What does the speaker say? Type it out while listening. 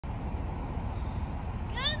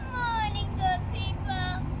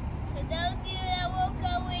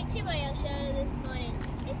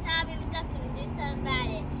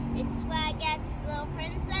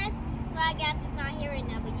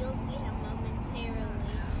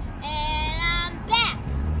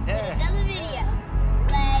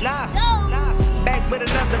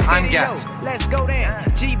video. get. Let's go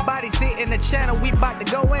then. G-Body sit in the channel, we about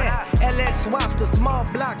to go in. LS swaps, the small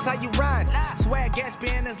blocks, how you ride? Swag gas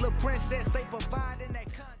banners, little princess, they providing that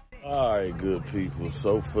content. All right, good people.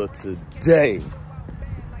 So for today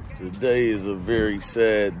is a very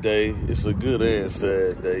sad day. It's a good and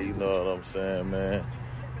sad day, you know what I'm saying, man?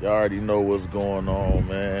 Y'all already know what's going on,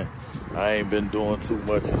 man. I ain't been doing too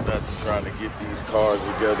much of nothing trying to get these cars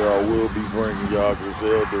together. I will be bringing y'all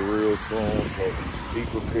Griselda real soon, so be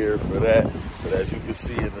prepared for that. But as you can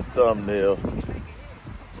see in the thumbnail,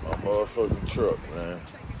 my motherfucking truck, man.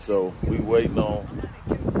 So we waiting on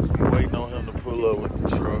him to pull up with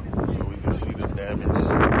the truck so we can see the damage.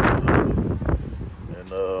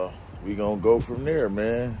 And we gonna go from there,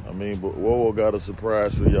 man. I mean, but WOWO got a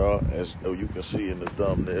surprise for y'all, as you can see in the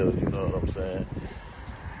thumbnail, you know what I'm saying?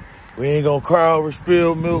 We ain't gonna cry over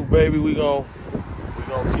spilled milk, baby. We gonna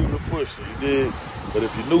keep it pushing, you dig? But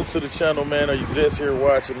if you're new to the channel, man, or you just here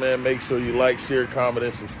watching, man, make sure you like, share, comment,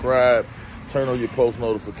 and subscribe. Turn on your post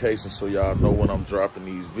notifications so y'all know when I'm dropping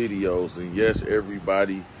these videos. And yes,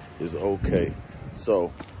 everybody is okay.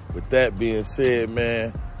 So with that being said,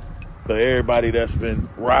 man, for everybody that's been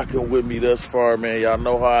rocking with me thus far, man, y'all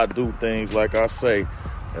know how I do things. Like I say,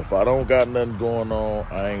 if I don't got nothing going on,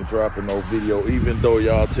 I ain't dropping no video, even though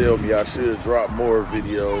y'all tell me I should drop more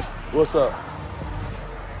videos. What's up?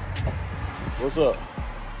 What's up?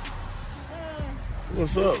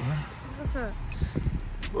 What's up? What's up?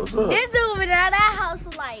 What's up? This dude been at that house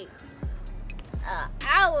for like an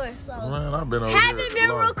hour or so. Man, I've been over Haven't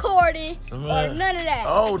been recording or none of that.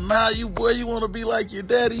 Oh, now you want to be like your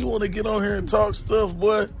daddy. You want to get on here and talk stuff,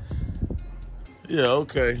 boy. Yeah,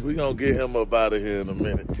 okay. We gonna get him up out of here in a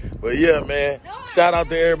minute. But yeah, man, shout out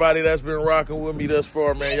to everybody that's been rocking with me thus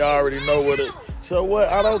far, man. Y'all already know what it. So what?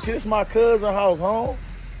 I don't kiss my cousin house, home.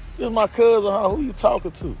 This is my cousin house. Who you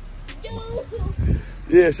talking to?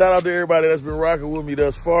 Yeah, shout out to everybody that's been rocking with me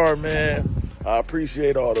thus far, man. I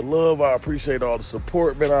appreciate all the love. I appreciate all the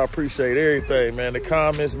support, man. I appreciate everything, man. The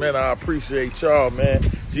comments, man. I appreciate y'all, man.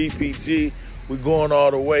 GPG. We going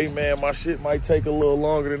all the way, man. My shit might take a little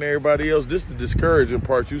longer than everybody else. This is the discouraging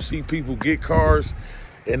part. You see people get cars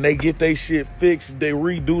and they get their shit fixed. They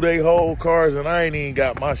redo their whole cars and I ain't even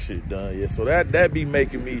got my shit done yet. So that be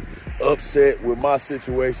making me upset with my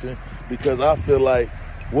situation because I feel like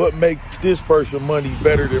what make this person money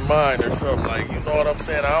better than mine or something, like, you know what I'm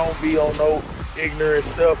saying? I don't be on no ignorant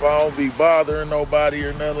stuff. I don't be bothering nobody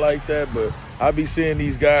or nothing like that, but I be seeing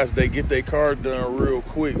these guys, they get their car done real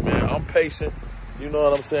quick, man. I'm patient, you know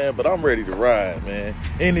what I'm saying? But I'm ready to ride, man.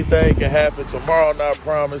 Anything can happen. Tomorrow, not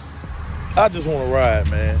promised. I just want to ride,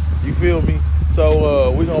 man. You feel me?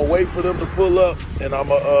 So we're going to wait for them to pull up, and I'm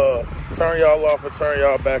going to turn y'all off and turn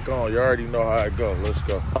y'all back on. You already know how it go. Let's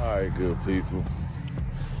go. All right, good people.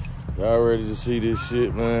 Y'all ready to see this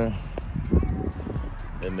shit, man?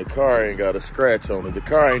 And the car ain't got a scratch on it. The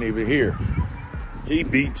car ain't even here. He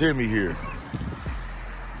beat Timmy here.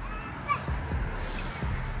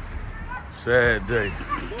 Sad day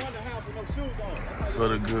for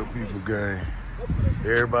the good people gang.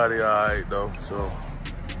 Everybody all right though, so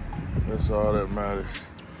that's all that matters.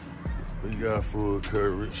 We got full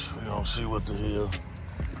coverage. We don't see what the hell.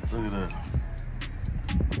 Look at that.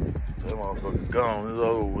 That motherfucker gone. It's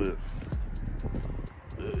over with.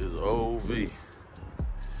 It is OV.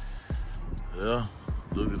 Yeah,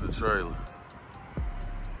 look at the trailer.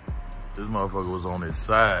 This motherfucker was on his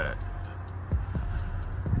side.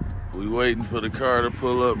 We waiting for the car to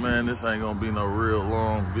pull up, man. This ain't gonna be no real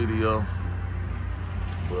long video.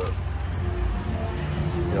 But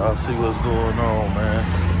y'all see what's going on, man.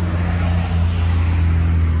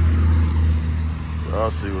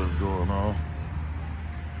 Y'all see what's going on.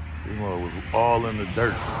 This mother was all in the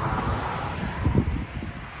dirt.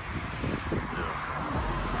 Yeah,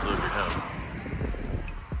 look at him.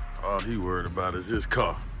 All he worried about is his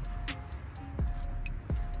car.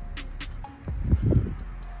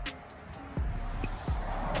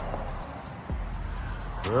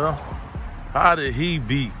 Well, how did he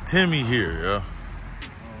beat Timmy here, yeah?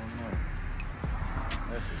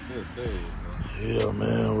 That's a good day, man. Yeah,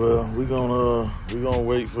 man. Well, we gonna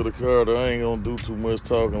wait for the car. I ain't gonna do too much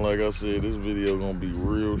talking. Like I said, this video gonna be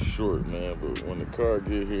real short, man. But when the car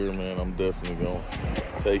get here, man, I'm definitely gonna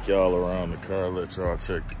take y'all around the car, let y'all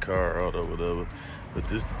check the car out or whatever. But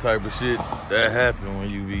this the type of shit that happen when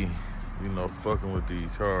you be, you know, fucking with these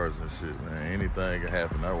cars and shit, man. Anything can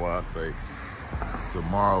happen. That's why I say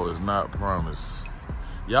tomorrow is not promised.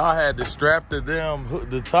 Y'all had to strap the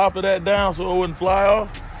top of that down so it wouldn't fly off?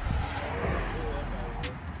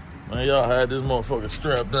 Man, y'all had this motherfucker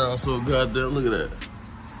strapped down so goddamn, look at that.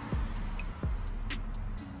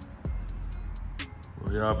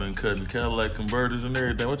 Y'all been cutting Cadillac converters and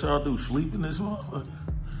everything. What y'all do? Sleep in this motherfucker?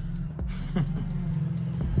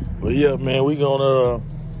 Well, yeah, man, we gonna,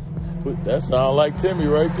 that sound like Timmy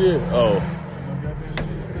right there. Oh.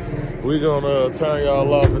 We gonna turn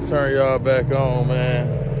y'all off and turn y'all back on,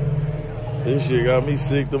 man. This shit got me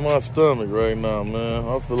sick to my stomach right now, man.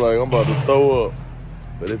 I feel like I'm about to throw up.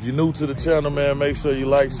 But if you're new to the channel, man, make sure you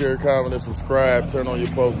like, share, comment, and subscribe. Turn on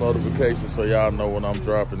your post notifications so y'all know when I'm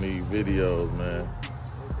dropping these videos, man.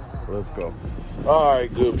 Let's go. All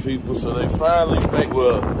right, good people. So they finally made,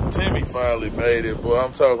 well, Timmy finally made it, boy.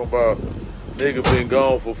 I'm talking about nigga been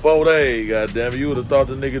gone for 4 days, goddamn it. You would have thought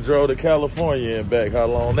the nigga drove to California and back, how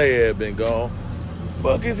long they had been gone.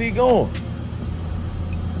 Fuck is he going?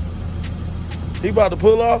 He about to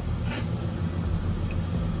pull off?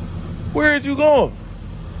 Where is you going?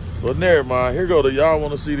 Well, never mind. Here go the, y'all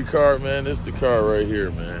want to see the car, man? This the car right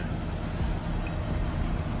here, man.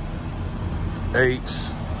 H.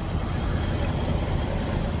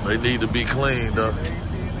 They need to be cleaned, though.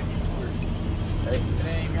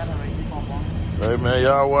 Hey, man,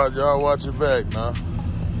 y'all watch your back, now.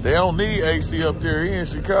 They don't need AC up there. He in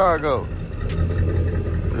Chicago.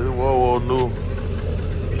 This WOWO new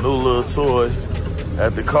little toy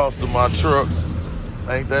at the cost of my truck.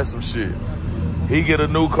 Ain't that some shit? He get a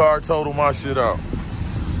new car, total my shit out.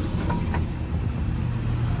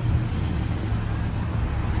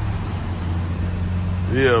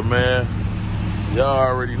 Yeah, man. Y'all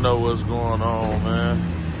already know what's going on, man.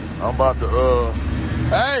 I'm about to,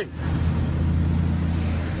 hey!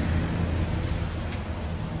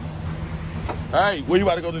 Hey, where you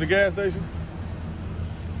about to go to the gas station?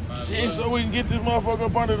 Yeah, so we can get this motherfucker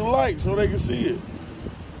up under the light so they can see it.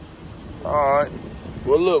 All right.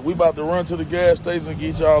 Well, look, we about to run to the gas station and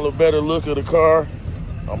get y'all a better look at the car.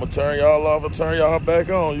 I'm going to turn y'all off and turn y'all back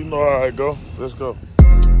on. You know how it go. Let's go.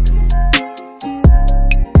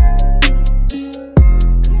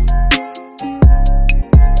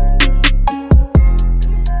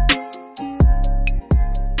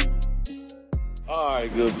 All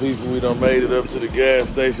right, good people. We done made it up to the gas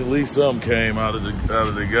station. At least something came out of the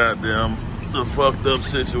goddamn the fucked up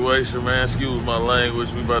situation, man. Excuse my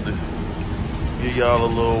language. We about to give y'all a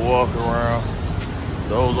little walk around.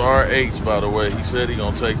 Those are 8s, by the way. He said he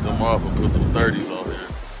gonna take them off and put them 30s on here.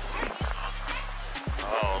 I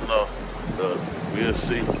don't know. We'll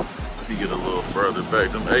see. Let me get a little further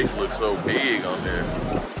back. Them 8s look so big on there.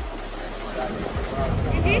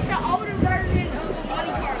 Is this an older version of the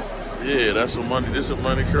Monte Carlo? Yeah, that's a Monte. This is a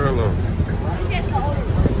Monte Carlo. This is the older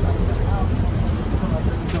version.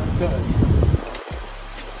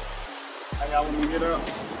 Hey, y'all want me to get up?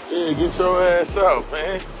 Yeah, get your ass out,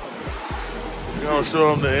 man. We're gonna show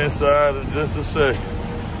them the inside in just a second.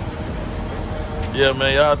 Yeah,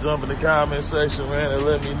 man, y'all jump in the comment section, man, and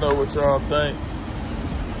let me know what y'all think.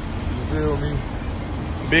 You feel me?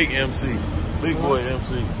 Big MC. Big boy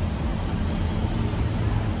MC.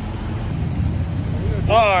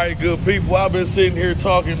 All right, good people. I've been sitting here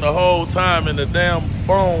talking the whole time and the damn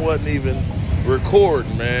phone wasn't even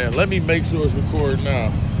recording, man. Let me make sure it's recording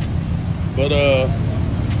now. But,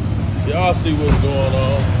 y'all see what's going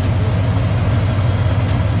on.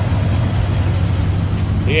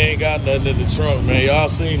 He ain't got nothing in the trunk, man. Y'all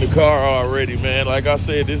seen the car already, man. Like I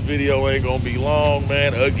said, this video ain't gonna be long,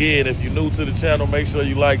 man. Again, if you're new to the channel, make sure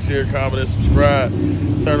you like, share, comment, and subscribe.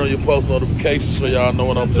 Turn on your post notifications so y'all know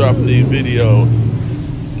when I'm dropping these videos.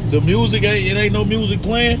 The music, it ain't no music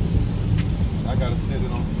playing? I gotta set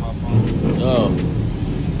it onto my phone. Oh.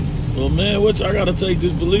 Well, man, I gotta take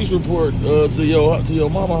this police report to your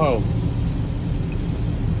mama house.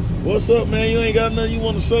 What's up, man? You ain't got nothing you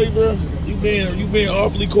want to say, bro? You been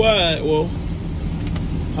awfully quiet, well.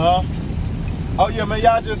 Huh? Oh yeah, man,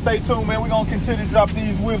 y'all just stay tuned, man. We're gonna continue to drop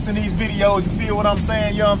these whips and these videos. You feel what I'm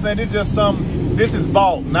saying? You know what I'm saying? This just this is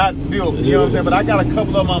bought, not built. You know what I'm saying? But I got a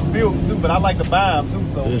couple of them I'm built too, but I like to buy them too,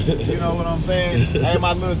 so you know what I'm saying? I add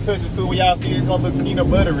my little touches too. When y'all see it's gonna look peanut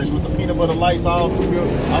butterish with the peanut butter lights on. I'm gonna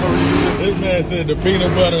redo this man said the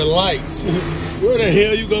peanut butter lights. Where the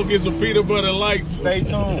hell you gonna get some peanut butter lights? Stay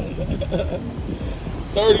tuned.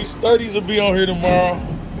 30s will be on here tomorrow.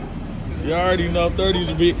 You already know 30s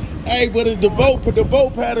will be. Hey, but it's the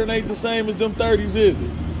boat pattern ain't the same as them 30s, is it?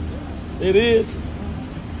 It is.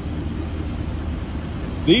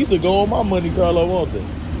 These are go on my Monte Carlo, won't they? Too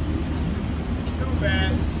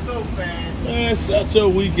bad. So bad. Man, shut your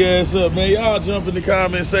weak ass up, man. Y'all jump in the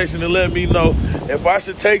comment section and let me know if I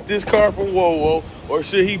should take this car from WOWO or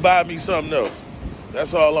should he buy me something else.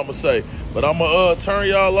 That's all I'm gonna say. But I'm gonna turn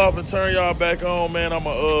y'all off and turn y'all back on, man. I'm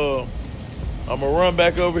gonna run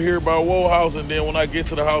back over here by WOWO house, and then when I get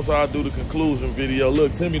to the house, I'll do the conclusion video.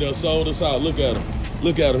 Look, Timmy done sold us out. Look at him.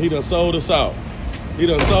 Look at him. He done sold us out. He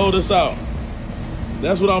done sold us out.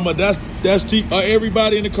 That's what I'm. That's cheap.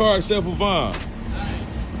 Everybody in the car except for Vaughn.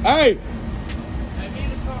 Hey.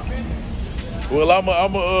 Well,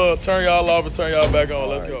 I'm turn y'all off and turn y'all back on.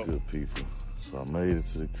 Let's go. Good people. So I made it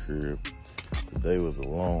to the crib. Today was a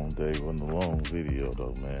long day. It wasn't a long video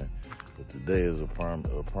though, man. But today is a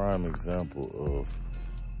prime example of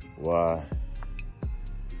why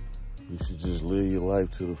you should just live your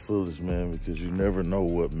life to the fullest, man, because you never know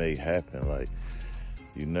what may happen. Like,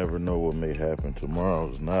 you never know what may happen.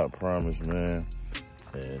 Tomorrow is not promised, man.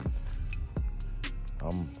 And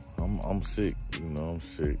I'm sick, you know, I'm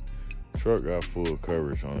sick. Truck got full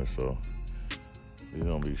coverage on it, so we're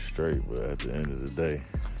gonna be straight. But at the end of the day,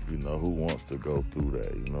 you know, who wants to go through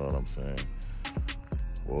that? You know what I'm saying?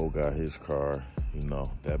 WOWO got his car, you know,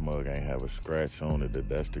 that mug ain't have a scratch on it.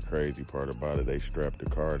 That's the crazy part about it. They strapped the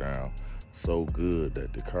car down so good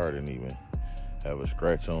that the car didn't even have a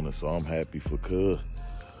scratch on it. So I'm happy for Cuz,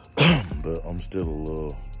 but I'm still a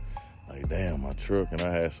little like, damn, my truck, and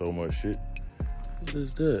I had so much shit. What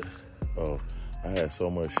is that? Oh, I had so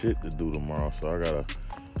much shit to do tomorrow, so I gotta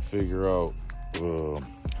figure out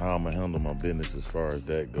how I'm gonna handle my business as far as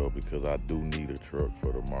that go, because I do need a truck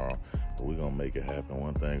for tomorrow. But we gonna make it happen.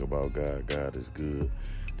 One thing about God, God is good.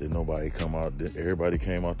 Did nobody come out? Everybody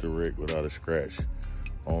came out the wreck without a scratch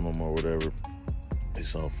on them or whatever.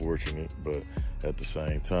 It's unfortunate, but at the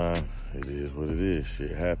same time, it is what it is.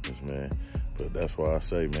 Shit happens, man. But that's why I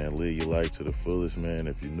say, man, live your life to the fullest, man.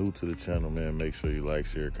 If you're new to the channel, man, make sure you like,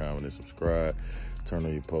 share, comment, and subscribe. Turn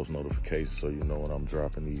on your post notifications so you know when I'm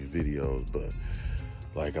dropping these videos. But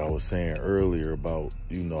like I was saying earlier about,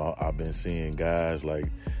 you know, I've been seeing guys like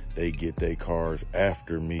they get their cars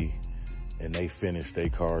after me and they finish their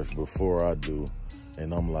cars before I do.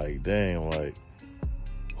 And I'm like, damn, like,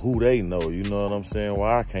 who they know, you know what I'm saying?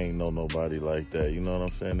 Well, I can't know nobody like that, you know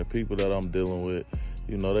what I'm saying? The people that I'm dealing with,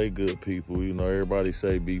 you know, they good people. You know, everybody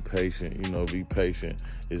say be patient, you know, be patient.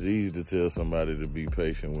 It's easy to tell somebody to be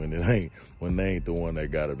patient when they ain't the one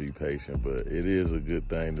that gotta be patient. But it is a good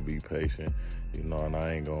thing to be patient, you know, and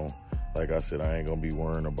I ain't gonna, like I said, I ain't gonna be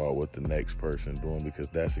worrying about what the next person doing, because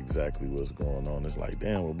that's exactly what's going on. It's like,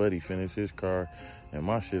 damn, well, buddy finished his car and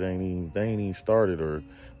my shit ain't even started, or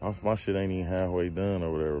my shit ain't even halfway done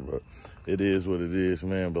or whatever. But it is what it is,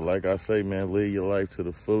 man. But like I say, man, live your life to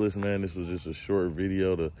the fullest, man. This was just a short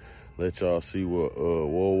video to let y'all see what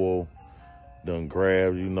WOWO done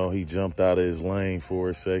grabbed. You know, he jumped out of his lane for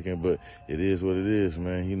a second, but it is what it is,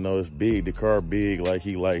 man. You know, it's big. The car big, like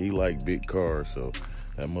he like big cars. So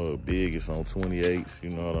that mug big. It's on 28. You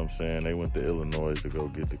know what I'm saying? They went to Illinois to go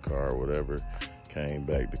get the car or whatever. Came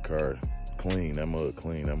back, the car clean, that mug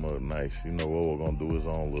clean, that mug nice. You know what we're gonna do his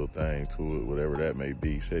own little thing to it, whatever that may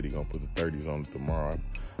be. He said he gonna put the 30s on it tomorrow.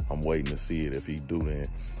 I'm waiting to see it. If he do, then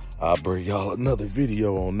I'll bring y'all another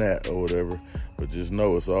video on that or whatever. But just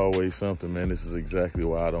know it's always something, man. This is exactly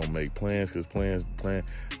why I don't make plans, because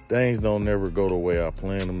things don't never go the way I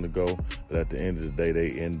plan them to go. But at the end of the day, they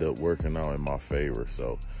end up working out in my favor.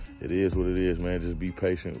 So it is what it is, man. Just be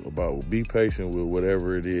patient with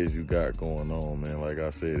whatever it is you got going on, man. Like I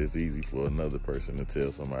said, it's easy for another person to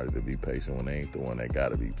tell somebody to be patient when they ain't the one that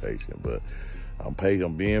gotta be patient. But I'm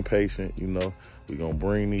being patient, you know. We gonna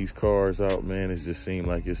bring these cars out, man. It just seemed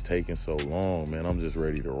like it's taking so long, man. I'm just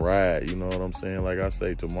ready to ride, you know what I'm saying? Like I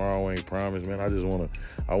say, tomorrow ain't promised, man. This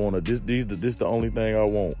the only thing I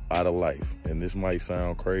want out of life. And this might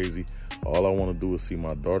sound crazy. All I wanna do is see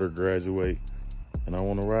my daughter graduate, and I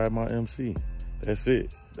wanna ride my MC. That's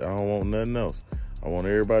it. I don't want nothing else. I want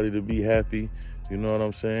everybody to be happy, you know what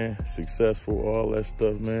I'm saying? Successful, all that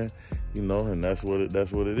stuff, man. You know, and that's what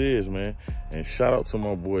it is, man. And shout out to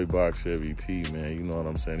my boy Box Chevy P, man. You know what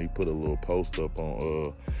I'm saying? He put a little post up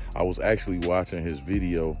on, I was actually watching his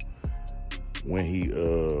video when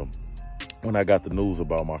when I got the news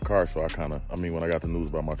about my car. So when I got the news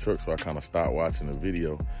about my truck, so I kind of stopped watching the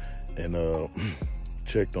video and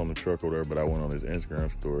checked on the truck or whatever, but I went on his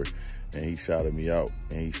Instagram story and he shouted me out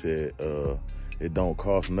and he said, it don't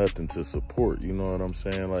cost nothing to support. You know what I'm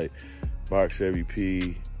saying? Like Box Chevy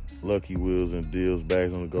P, Lucky Wheels and Deals,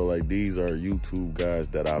 Bags on the Go, like these are YouTube guys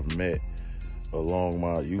that I've met along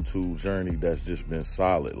my YouTube journey that's just been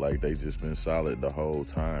solid. Like they just been solid the whole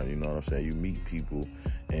time, you know what I'm saying? You meet people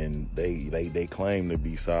and they claim to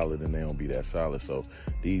be solid and they don't be that solid. So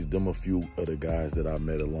them a few of the guys that I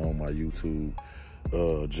met along my YouTube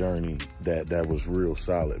journey that was real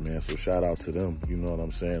solid, man. So shout out to them, you know what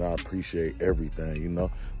I'm saying? I appreciate everything, you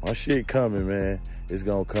know. My shit coming, man. It's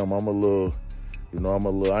gonna come. I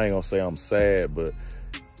ain't gonna say I'm sad, but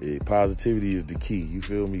Positivity is the key. You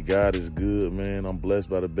feel me? God is good, man. I'm blessed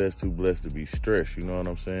by the best, too blessed to be stressed. You know what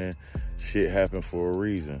I'm saying? Shit happen for a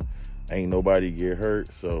reason. Ain't nobody get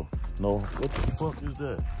hurt, so no. What the fuck is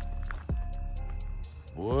that?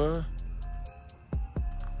 Boy.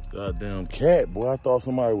 Goddamn cat, boy. I thought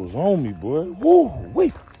somebody was on me, boy. Woo,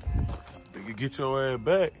 wait. Nigga, get your ass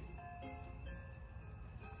back.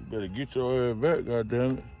 You better get your ass back,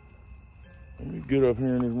 goddamn it. Let me get up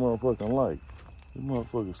here in this motherfucking light. This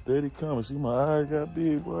motherfucker steady coming. See, my eyes got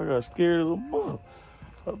big, boy. I got scared of the mother.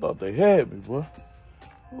 I thought they had me, boy.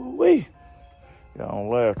 Wee. Y'all don't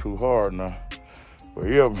laugh too hard now. But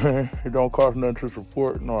yeah, man, it don't cost nothing to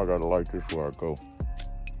support. No, I gotta like this before I go.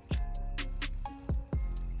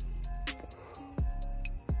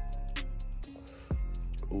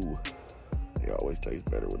 Ooh, they always taste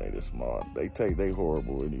better when they this small. They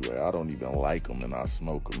horrible anyway. I don't even like them and I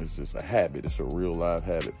smoke them. It's just a habit. It's a real life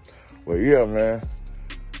habit. But yeah, man,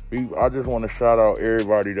 I just want to shout out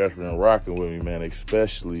everybody that's been rocking with me, man,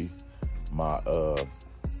 especially my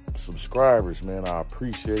subscribers, man. I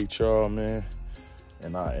appreciate y'all, man.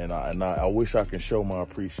 And I wish I can show my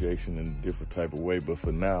appreciation in a different type of way, but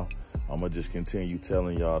for now, I'm gonna just continue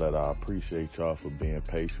telling y'all that I appreciate y'all for being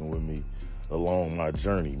patient with me along my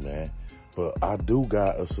journey, man. But I do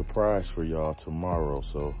got a surprise for y'all tomorrow,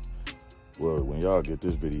 so well, when y'all get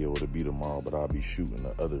this video, it'll be tomorrow, but I'll be shooting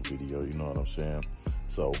the other video, you know what I'm saying?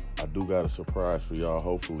 So I do got a surprise for y'all.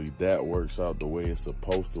 Hopefully that works out the way it's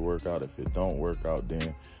supposed to work out. If it don't work out,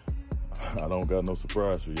 then I don't got no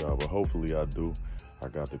surprise for y'all, but hopefully I do. I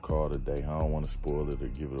got the call today. I don't want to spoil it or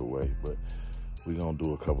give it away, but we gonna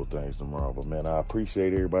do a couple things tomorrow. But man, I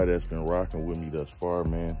appreciate everybody that's been rocking with me thus far,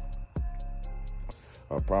 man.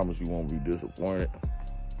 I promise you won't be disappointed.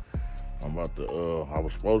 I'm about to, I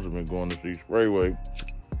was supposed to be going to see Sprayway,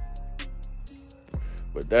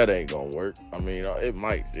 but that ain't gonna work. I mean, it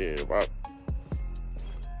might, yeah, if I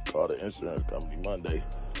call the insurance company Monday,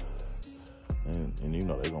 and you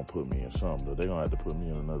know they gonna put me in something, but they gonna have to put me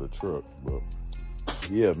in another truck. But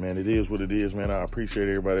yeah, man, it is what it is, man. I appreciate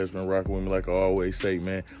everybody that's been rocking with me. Like I always say,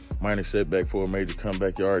 man, minor setback for a major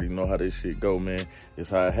comeback. You already know how this shit go, man.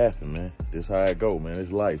 It's how it happen, man. This how it go, man.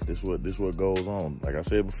 It's life. This what goes on. Like I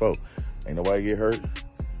said before, ain't nobody get hurt.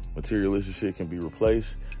 Materialistic shit can be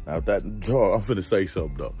replaced. Now, if that, dog, I'm finna say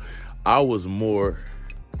something, though. I was more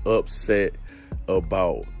upset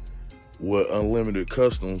about what Unlimited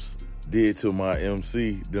Customs did to my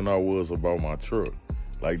MC than I was about my truck.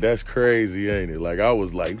 Like, that's crazy, ain't it? Like, I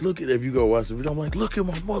was like, look at, if you go watch the video, I'm like, look at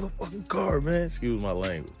my motherfucking car, man. Excuse my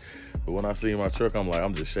language. But when I see my truck, I'm like,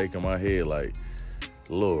 I'm just shaking my head like,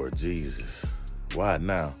 Lord Jesus, why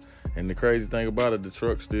now? And the crazy thing about it, the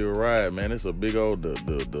truck still ride, man. It's a big old,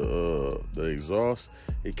 the exhaust,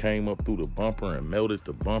 it came up through the bumper and melted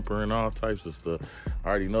the bumper and all types of stuff. I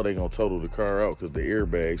already know they gonna total the car out because the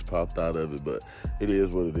airbags popped out of it, but it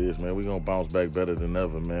is what it is, man. We gonna bounce back better than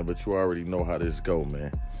ever, man. But you already know how this go,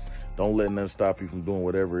 man. Don't let nothing stop you from doing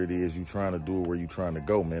whatever it is you trying to do or where you trying to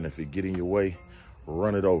go, man. If it get in your way,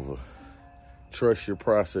 run it over. Trust your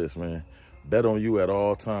process, man. Bet on you at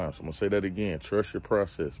all times. I'm gonna say that again. Trust your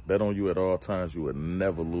process. Bet on you at all times. You will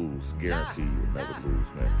never lose. Guarantee you will never lose,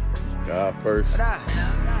 man. God first,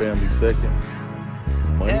 family second,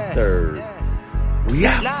 money third. We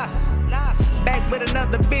out. Back with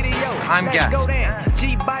another video. Let's go then.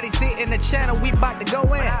 G-Body sit in the channel, we bout to go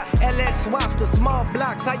in. LS swaps the small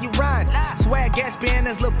blocks, how you ride? Swag gas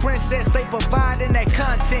spinners, little princess, they providing that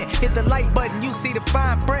content. Hit the like button, you see the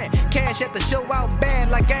fine print. Cash at the show out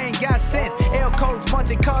bad like I ain't got sense. L codes,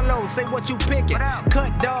 Monte CARLO, say what you picking.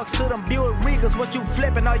 Cut dogs to them Buick Regals, what you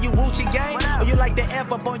flipping? Are you Gucci gang? Or you like the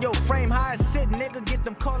F up on your frame? How it sit, nigga? Get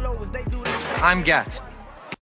them CARLOs, they do that. I'm Gat.